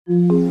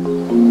Nina!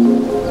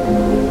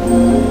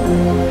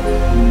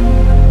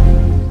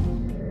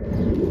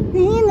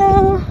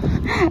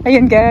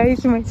 Ayun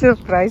guys, may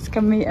surprise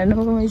kami.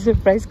 May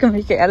surprise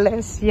kami kay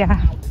Alessia.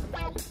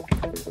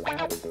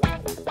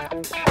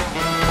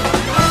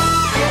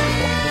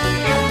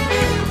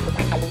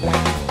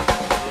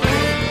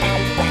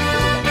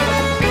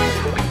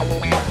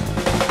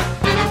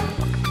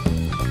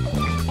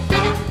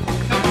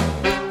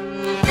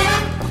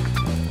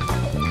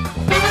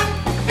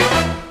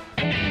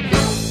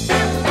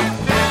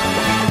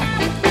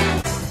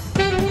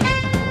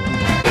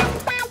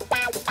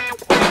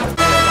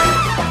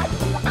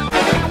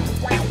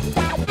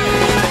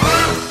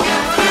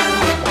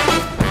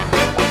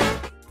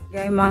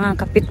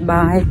 Mga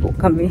kapitbahay po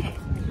kami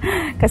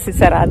kasi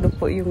sarado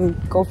po yung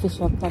coffee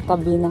shop na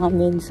tabi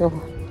namin, so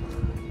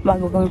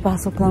bago kami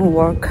pasok ng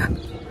work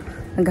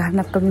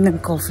naghahanap kami ng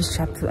coffee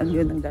shop. So ano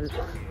yun ang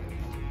dalawa,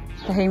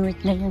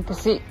 tahimik na yun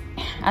kasi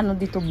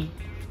dito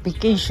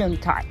vacation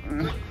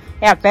time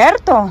e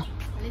aperto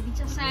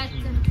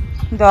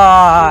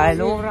dai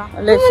allora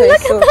Alessia is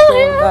so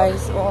cool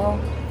guys.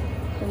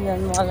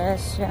 Tingnan mo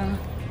Alessia,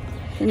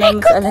 tingnan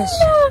mo si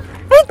Alessia.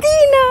 Ay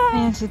Tina,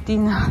 ayan si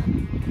Tina.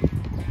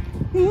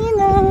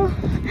 Nina!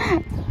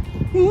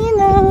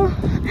 Nina!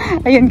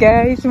 Ayun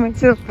guys, may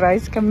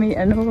surprise kami.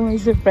 May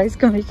surprise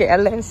kami kay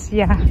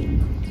Alessia.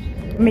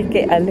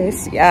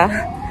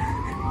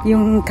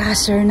 Yung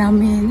cashier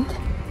namin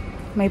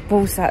may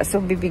pusa.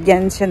 So,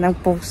 bibigyan siya ng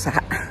pusa.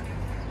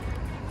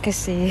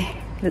 Kasi,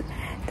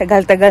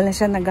 tagal-tagal na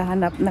siya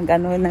naghahanap,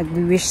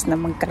 nag-wish na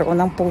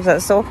magkaroon ng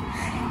pusa. So,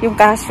 yung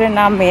cashier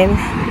namin,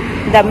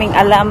 daming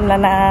alam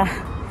na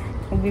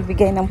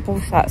nagbibigay ng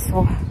pusa.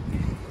 So,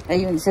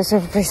 ayun,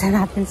 susurpresa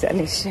natin si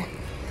Alessia.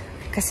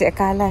 Kasi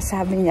akala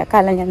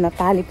niya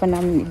natali pa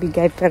namin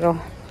ibigay, pero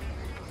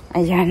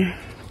ayan.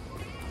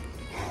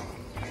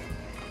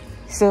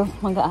 So,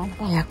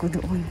 mag-aantay ako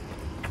doon.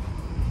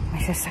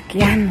 May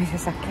sasakyan.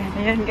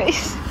 Ayan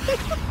guys.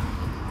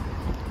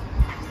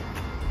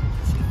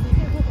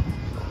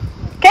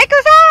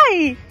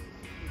 Kekusai!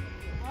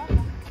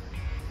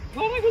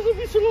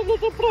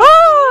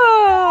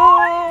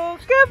 Oh!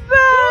 Che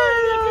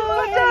bello!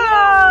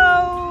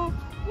 Ciao!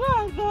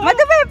 Ma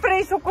dov'è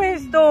preso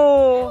questo?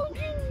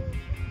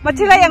 Ma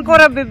ce l'hai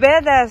ancora bebè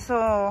adesso?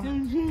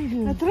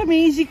 Da 3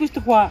 mesi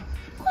questo qua.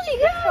 Così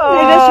grande?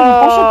 E adesso non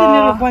posso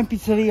tenerlo qua in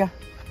pizzeria.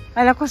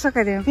 È la cosa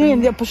che devo fare.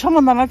 Sì, possiamo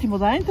andare un attimo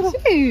dentro?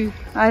 Sì.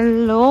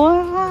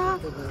 Allora.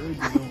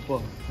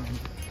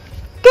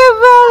 Che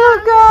bello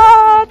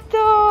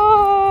gatto!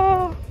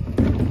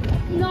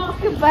 No,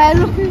 che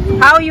bello così.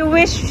 How you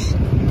wish?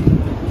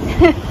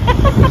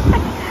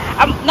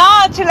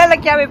 No, ce l'ha la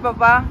chiave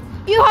papà.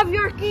 You have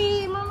your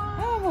key, mamma.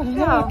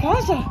 Andiamo a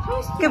casa.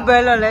 Che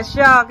bello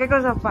Alessia, che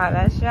cosa fa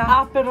Alessia?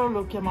 Aperol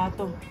l'ho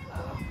chiamato.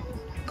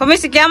 Come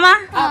si chiama?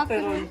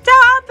 Aperol.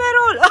 Ciao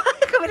Aperol.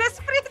 Come le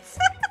spritz.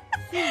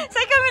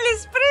 Sai come le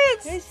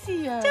spritz?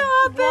 Sì.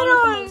 Ciao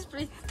Aperol.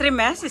 3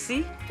 mesi,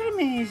 sì? 3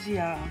 mesi.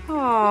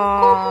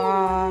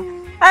 Oh.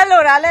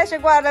 Allora Alessia,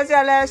 guarda se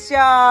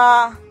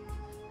Alessia.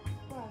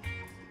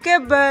 Che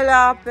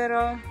bella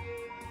Aperol.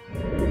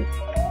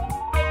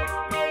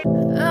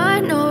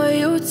 I know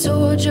you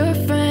told your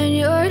friend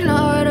you're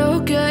not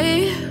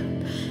okay,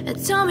 and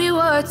tell me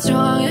what's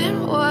wrong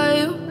and why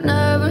you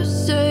never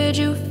said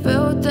you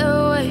felt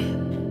that way.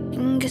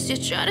 And guess you're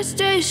trying to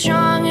stay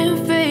strong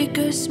and fake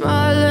a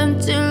smile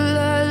until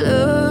I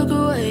look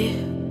away.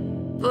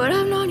 But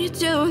I've known you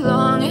too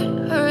long,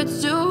 it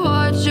hurts to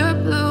watch your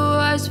blue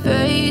eyes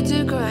fade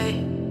to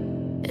gray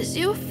as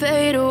you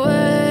fade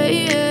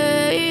away,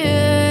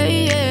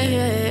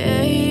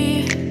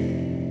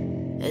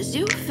 as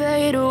you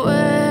fade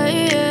away.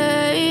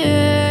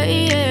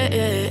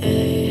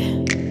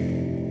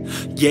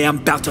 Yeah, I'm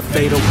about to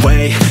fade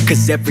away,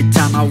 cause every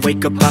time I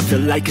wake up I feel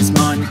like it's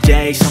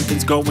Monday.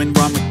 Something's going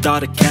wrong with all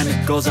the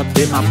chemicals up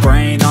in my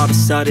brain. All of a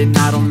sudden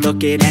I don't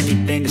look at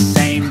anything the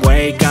same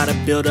way. Gotta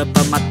build up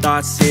of my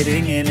thoughts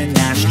sitting in an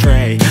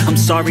ashtray. I'm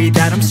sorry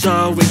that I'm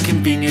so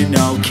inconvenient,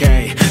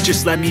 okay.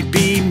 Just let me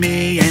be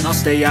me and I'll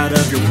stay out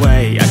of your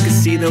way. I can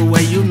see the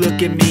way you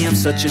look at me, I'm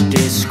such a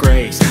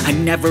disgrace. I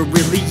never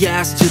really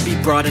asked to be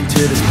brought into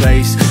this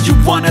place. You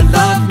wanna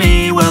love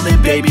me? Well then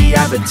baby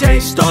have a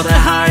taste. All the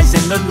highs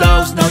and the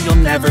lows, no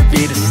you'll never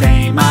be the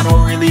same. I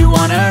don't really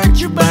wanna hurt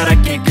you but I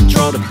can't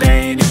control the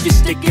pain. If you're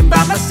sticking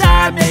by my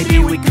side maybe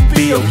we could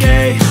be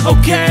okay.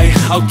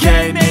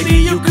 Okay, maybe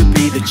you could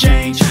be the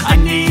change I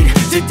need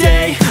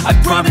today. I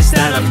promise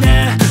that I've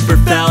never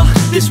felt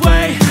this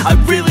way. I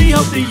really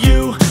hope that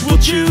you will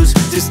choose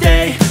to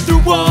stay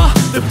through all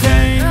the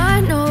pain.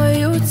 I know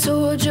you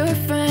told your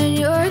friend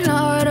you're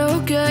not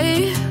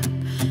okay,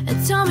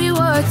 and tell me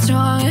what's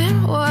wrong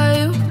and why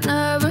you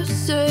never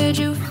said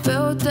you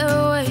felt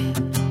that way.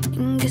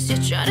 And guess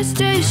you're trying to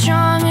stay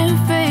strong and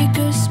fake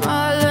a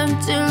smile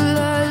until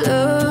I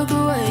look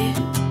away.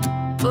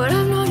 But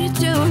I've known you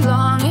too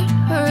long, it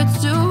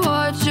hurts to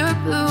watch your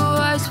blue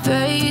eyes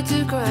fade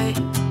to gray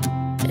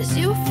as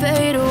you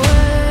fade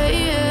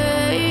away,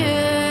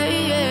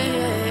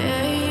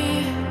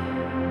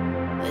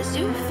 as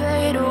you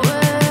fade away.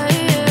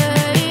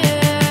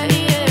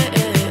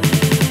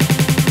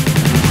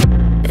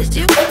 As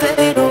you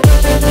fade away.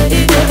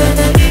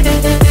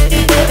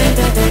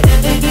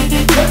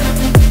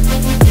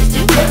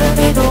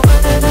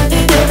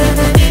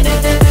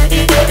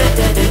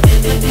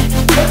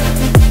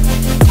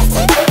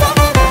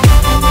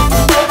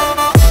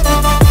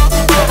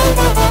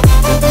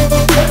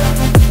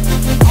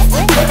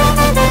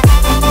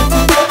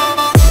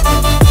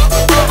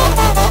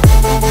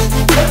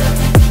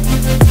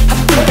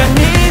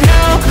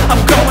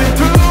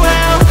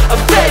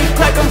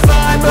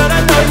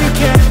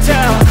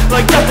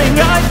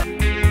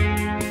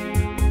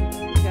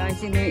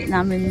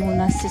 Namin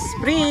muna si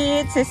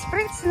Spritz. Si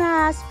Spritz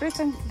na.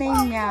 Spritz ang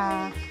name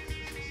niya.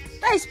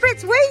 Ay,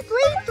 Spritz! Wait!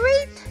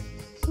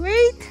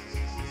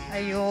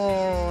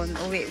 Ayun.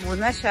 Uwi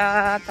muna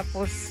siya.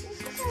 Tapos,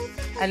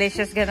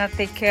 Alessia's gonna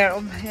take care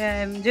of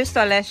him. Just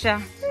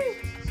Alessia.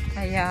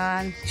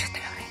 Ayan. Shoot,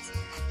 Lawrence.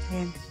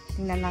 Ayan.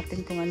 Tingnan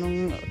natin kung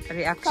anong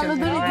reaction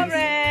ni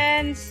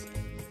Lawrence.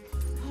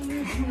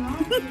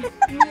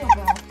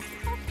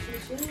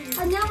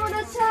 Andiamo da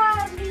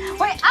Charlie.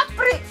 Wait,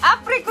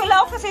 apri ko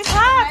lang kasi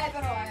sa.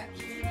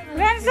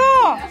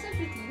 Renzo.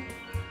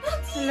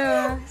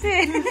 Hello.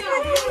 Si.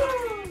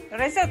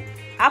 Renzo,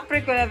 apri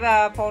ko lang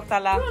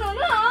portala.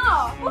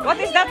 No. What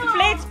is that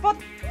plates?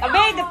 Put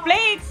away the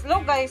plates.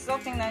 Look guys,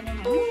 so tingnan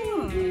niyo.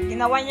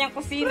 Ginawa niyang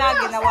kusina,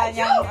 ginawa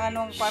niyang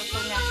anong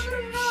kwarto niya.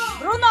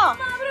 Bruno,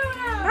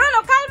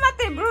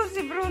 kalmate. Bruno.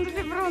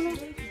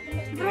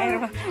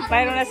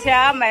 Mayroon na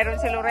siya, mayroon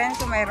si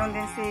Lorenzo, mayroon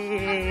din si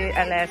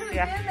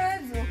Alessia.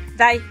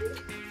 Dai.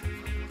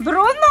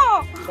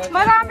 Bruno!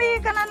 Marami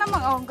ka na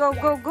naman. Oh, go.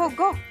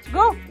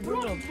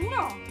 Bruno.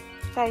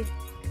 Dai.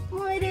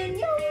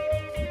 Muoio.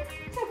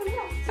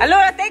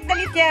 Allora, take the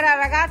litiera,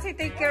 ragazzi,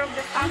 take care of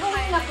the stuff.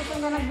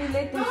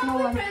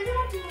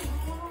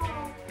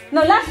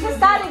 No, let's just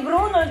study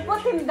Bruno.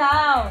 Put him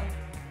down.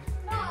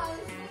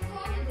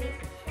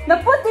 No,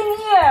 put him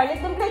here. Let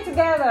them play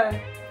together.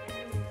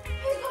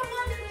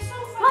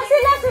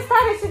 Let's just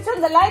study. Switch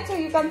on the light so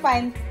you can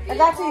find.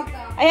 Ragazzi,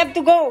 I have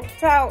to go.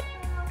 Ciao.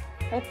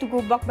 I have to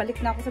go back. Balik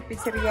na ako sa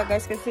pizzeria,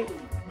 guys, kasi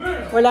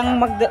walang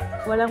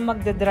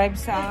magda-drive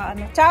sa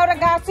ano. Ciao,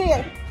 ragazzi.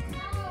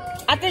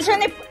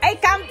 Attenzione,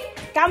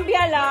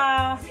 cambia la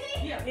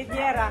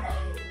litiera.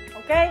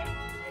 Okay?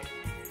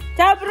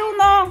 Ciao,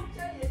 Bruno.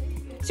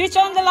 Switch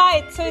on the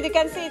light so they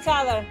can see each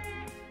other.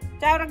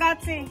 Ciao,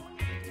 ragazzi.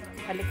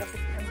 Balik ako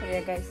sa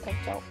pizzeria, guys.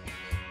 Ciao.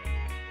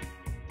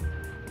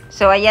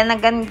 So, ayan na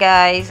gan,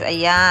 guys.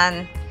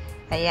 Ayan,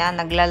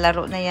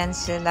 naglalaro na yan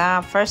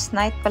sila. First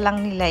night pa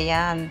lang nila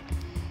yan.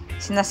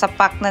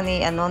 Sinasapak na ni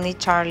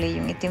Charlie.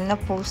 Yung itim na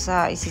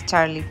pusa, si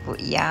Charlie po.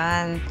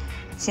 Yan.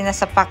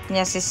 Sinasapak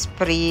niya si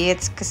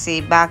Spritz.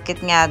 Kasi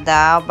bakit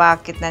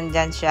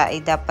nandyan siya?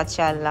 Dapat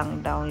siya lang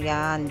daw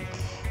yan.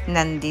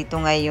 Nandito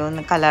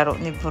ngayon, kalaro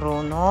ni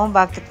Bruno.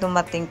 Bakit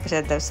dumating pa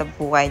siya daw sa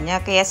buhay niya?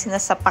 Kaya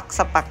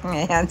sinasapak-sapak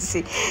niya yan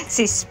si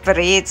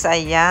Spritz.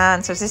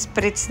 Ayan. So, si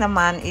Spritz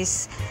naman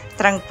is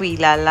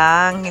tranquila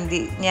lang.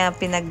 Hindi niya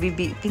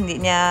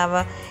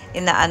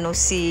inaano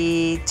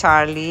si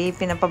Charlie.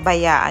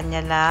 Pinapabayaan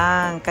niya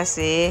lang.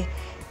 Kasi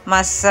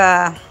mas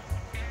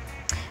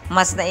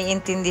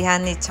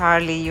naiintindihan ni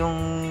Charlie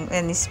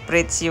ni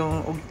Spritz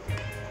yung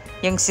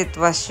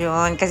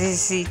sitwasyon. Kasi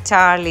si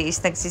Charlie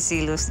is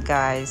nagsisilos,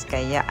 guys.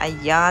 Kaya,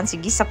 ayan.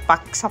 Sige,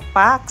 sapak.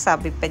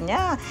 Sabi pa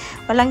niya.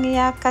 Walang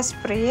iya ka,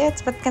 Spritz.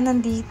 Ba't ka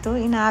nandito?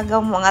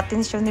 Inaagaw mo ang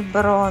atensyon ni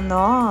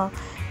Bruno.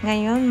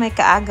 Ngayon, may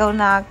kaagaw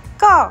na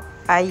ako.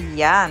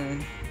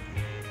 Ayan.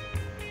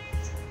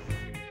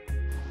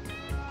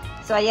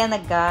 So, ayan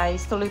na,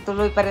 guys.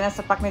 Tuloy-tuloy pa rin ang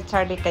sapak ni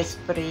Charlie kay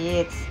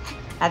Spritz.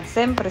 At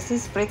siyempre, si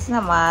Spritz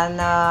naman,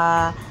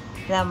 na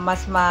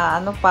mas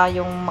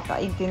yung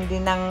makaintindi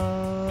ng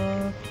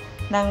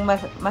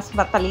mas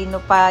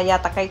matalino pa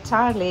yata kay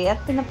Charlie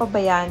at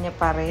pinapabayaan niya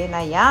pa rin.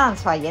 Ayan.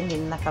 So, ayan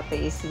din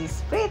nakatiis si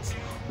Spritz.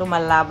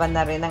 Lumalaban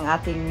na rin ang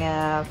ating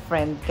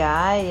friend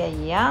guy.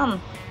 Ayan.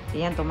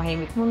 Ayan,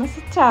 tumahimik muna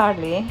si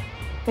Charlie.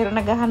 Pero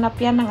naghahanap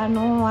yan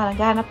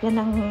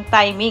ng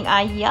timing.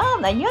 Ayan.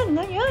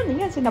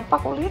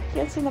 Sinapak ulit.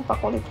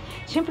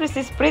 Siyempre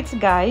si Spritz,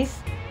 guys.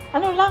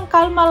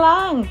 Kalma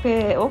lang.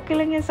 Okay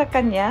lang yan sa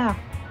kanya.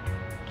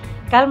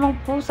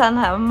 Kalmang pusa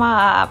na,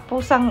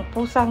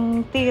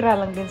 pusang tira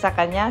lang din sa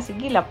kanya.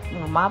 Sige,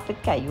 lumapit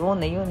ka.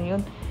 Ayun,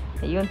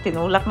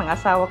 tinulak ng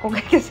asawa ko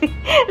kasi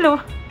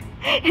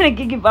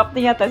nag-give up na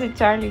yata si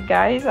Charlie,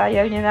 guys.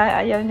 Ayaw niya,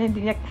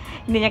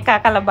 hindi niya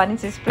kakalabanin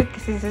si Spritz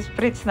kasi si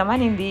Spritz naman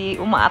hindi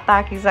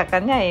umaatake sa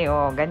kanya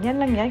ganyan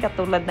lang yan,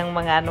 katulad ng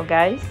mga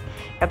guys.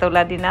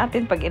 Katulad din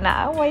natin, pag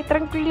inaaway,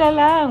 tranquila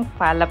lang.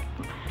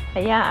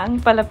 Ang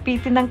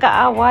palapitin ng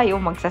kaaway,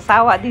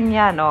 magsasawa din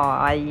yan,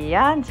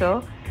 ayan.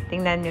 So,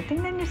 tingnan nyo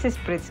si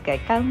Spritz,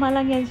 guys. Kalma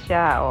lang yan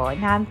siya,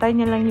 hinahantay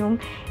niya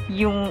lang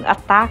yung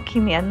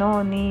atake ni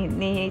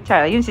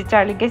Charlie. Yun si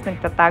Charlie, guys,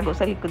 nagtatago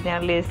sa likod ni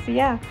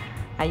ALESSIA.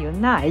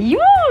 Ayun na,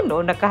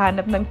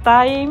 nakahanap ng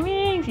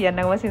timing. timings. Yan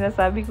naman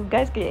sinasabi ko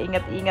guys. Kaya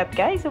ingat-ingat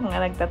guys sa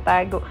mga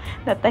nagtatago.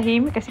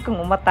 Natahimik kasi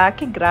kung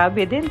umatake,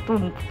 grabe din.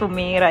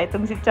 Tumira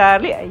itong si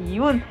Charlie.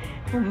 Ayun.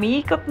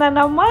 Umikot na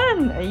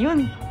naman.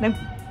 Ayun.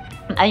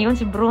 Ayun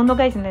si Bruno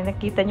guys.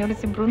 Nakita nyo rin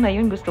si Bruno.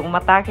 Ayun. Gusto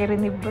umatake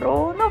rin ni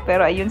Bruno.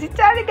 Pero ayun si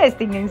Charlie guys.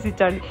 Tingnan si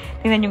Charlie.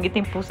 Tingnan yung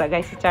itim pusa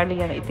guys. Si Charlie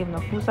yan. Itim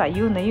na pusa.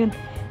 Ayun. Ayun.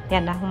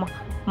 Yan na.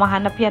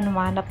 Humahanap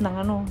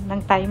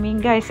ng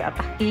timing guys.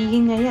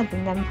 Atakihin niya yan.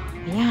 Tingnan mo.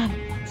 Ayan.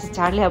 Si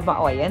Charlie haba.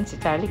 O ayan. Si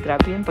Charlie.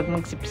 Grabe yun. Pag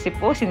magsipsip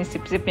po.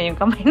 Sinisipsip niya yung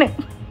kamay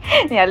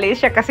ni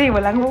Alessia kasi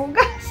walang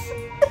hugas.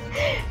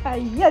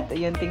 Ayan.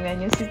 Ayun. Tingnan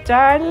niyo si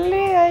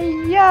Charlie.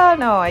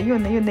 Ayan. O.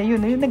 Ayun.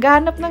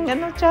 Naghahanap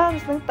ng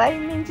chance. Ng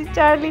timing si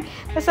Charlie.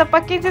 Nasa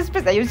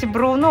pakisipsip. Ayun si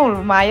Bruno.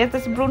 Lumayas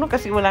na si Bruno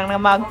kasi walang na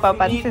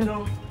magpapansin.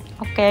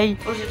 Okay.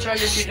 O si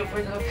Charlie dito po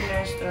sa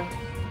finestra.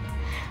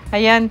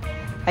 Ayan.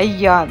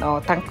 Ayan,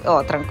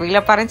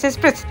 tranquila pa rin si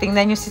Spritz.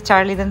 Tingnan nyo si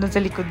Charlie nandun sa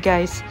likod,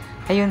 guys.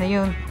 Ayun.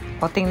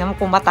 Tingnan mo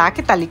kung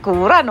matake,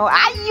 talikuran,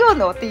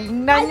 Ayun,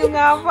 tingnan nyo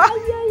nga ba.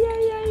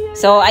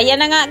 So, ayan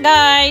na nga,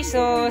 guys.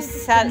 So,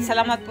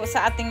 salamat po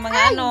sa ating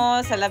mga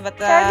salamat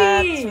at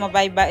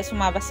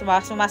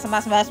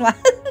sumasama.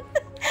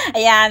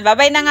 Ayan,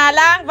 bye-bye na nga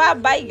lang.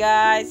 Bye-bye,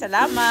 guys.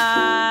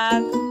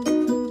 Salamat.